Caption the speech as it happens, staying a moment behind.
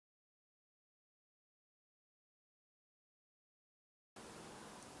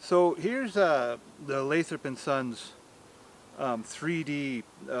So here's the Lathrop & Sons 3D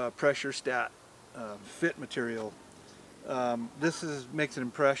pressure stat fit material. This makes an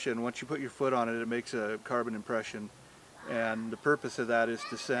impression. Once you put your foot on it, it makes a carbon impression. And the purpose of that is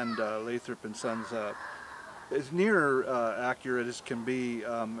to send Lathrop & Sons as near accurate as can be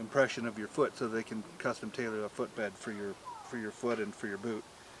impression of your foot, so they can custom tailor a footbed for your foot and for your boot.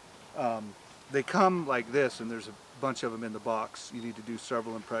 They come like this, and there's a bunch of them in the box. You need to do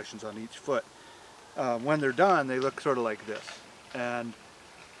several impressions on each foot. When they're done, they look sort of like this. And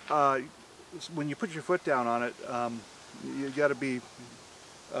when you put your foot down on it, you got to be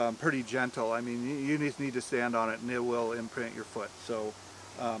pretty gentle. I mean, you just need to stand on it, and it will imprint your foot. So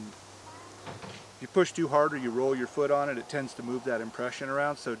if you push too hard or you roll your foot on it, it tends to move that impression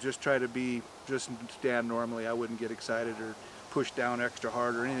around. So just try to just stand normally. I wouldn't get excited or push down extra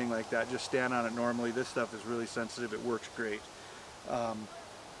hard or anything like that. Just stand on it normally. This stuff is really sensitive. It works great.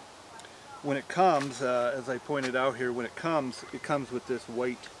 When it comes, as I pointed out here, when it comes with this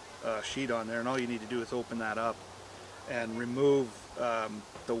white sheet on there, and all you need to do is open that up and remove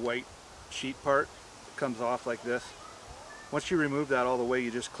the white sheet part. It comes off like this. Once you remove that all the way, you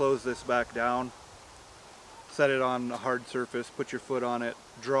just close this back down, set it on a hard surface, put your foot on it,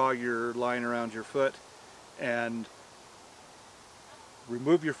 draw your line around your foot, and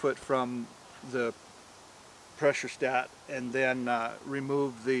remove your foot from the pressure stat, and then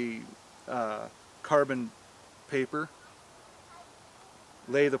remove the carbon paper,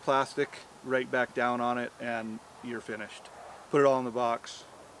 lay the plastic right back down on it, and you're finished. Put it all in the box,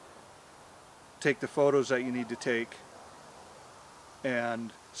 take the photos that you need to take,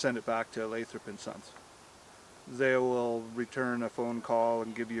 and send it back to Lathrop & Sons. They will return a phone call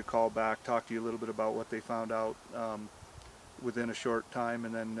and give you a call back, talk to you a little bit about what they found out within a short time,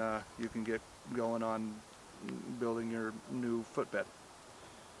 and then you can get going on building your new footbed.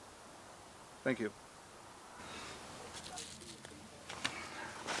 Thank you.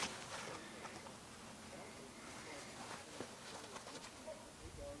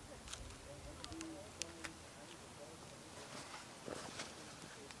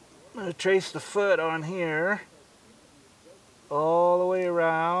 I'm going to trace the foot on here all the way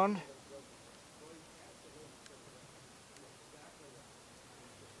around.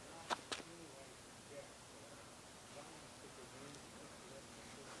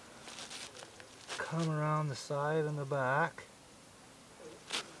 Come around the side and the back.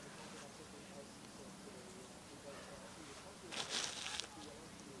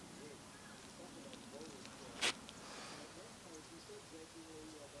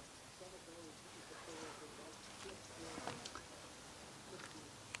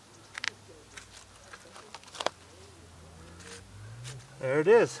 There it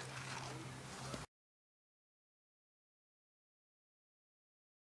is.